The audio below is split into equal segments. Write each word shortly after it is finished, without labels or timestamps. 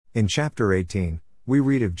In chapter 18, we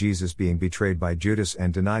read of Jesus being betrayed by Judas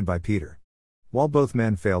and denied by Peter. While both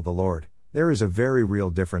men failed the Lord, there is a very real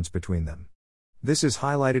difference between them. This is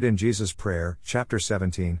highlighted in Jesus' prayer, chapter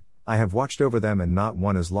 17, I have watched over them and not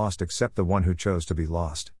one is lost except the one who chose to be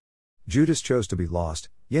lost. Judas chose to be lost,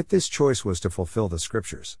 yet this choice was to fulfill the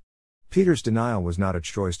scriptures. Peter's denial was not a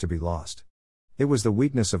choice to be lost. It was the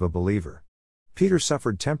weakness of a believer. Peter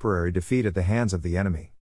suffered temporary defeat at the hands of the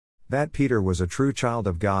enemy. That Peter was a true child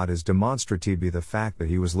of God is demonstrated by the fact that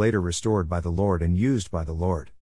he was later restored by the Lord and used by the Lord.